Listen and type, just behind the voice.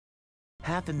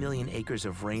500,000 acres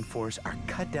of rainforest are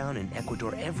cut down in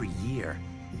Ecuador every year.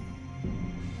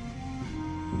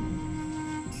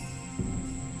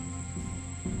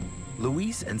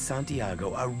 Luis and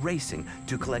Santiago are racing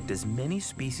to collect as many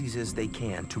species as they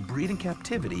can to breed in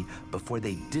captivity before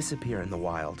they disappear in the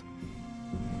wild.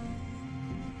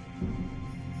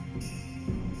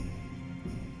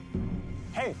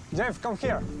 Hey, Jeff, come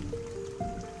here.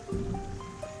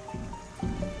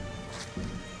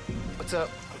 What's up?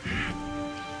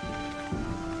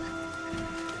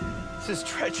 This is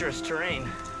treacherous terrain.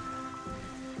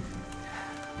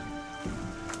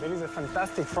 There is a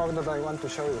fantastic frog that I want to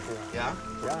show you here. Yeah?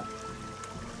 Yeah.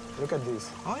 Look at this.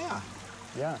 Oh, yeah.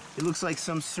 Yeah. It looks like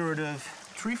some sort of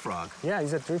tree frog. Yeah,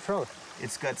 it's a tree frog.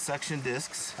 It's got suction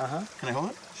discs. Uh-huh. Can I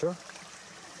hold it? Sure.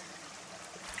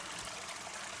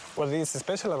 What is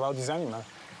special about this animal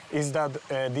is that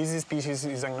this species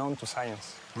is unknown to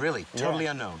science. Really? Totally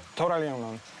unknown? Totally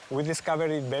unknown. We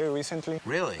discovered it very recently.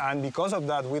 Really? And because of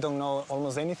that, we don't know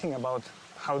almost anything about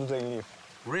how do they live.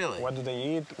 Really? What do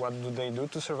they eat? What do they do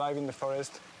to survive in the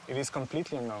forest? It is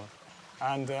completely unknown.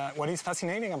 And what is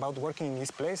fascinating about working in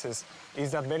these places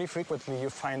is that very frequently you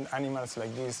find animals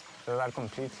like this that are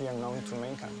completely unknown to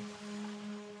mankind.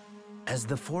 As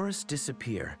the forests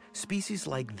disappear, species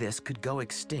like this could go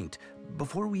extinct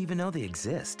before we even know they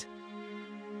exist.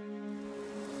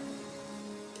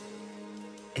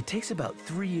 It takes about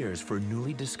 3 years for a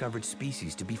newly discovered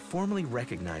species to be formally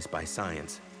recognized by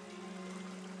science.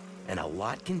 And a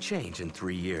lot can change in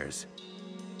 3 years.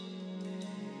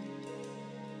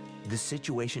 The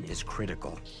situation is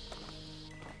critical.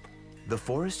 The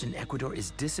forest in Ecuador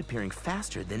is disappearing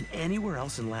faster than anywhere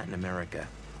else in Latin America.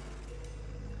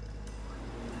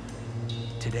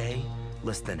 Today,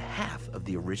 less than half of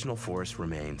the original forest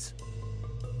remains.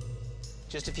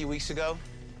 Just a few weeks ago,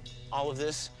 all of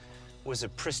this was a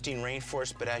pristine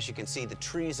rainforest, but as you can see, the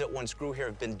trees that once grew here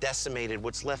have been decimated.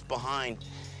 What's left behind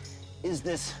is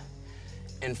this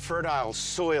infertile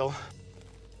soil.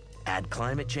 Add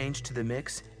climate change to the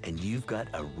mix, and you've got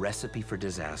a recipe for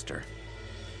disaster.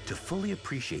 To fully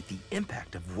appreciate the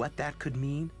impact of what that could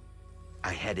mean,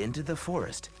 I head into the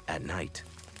forest at night.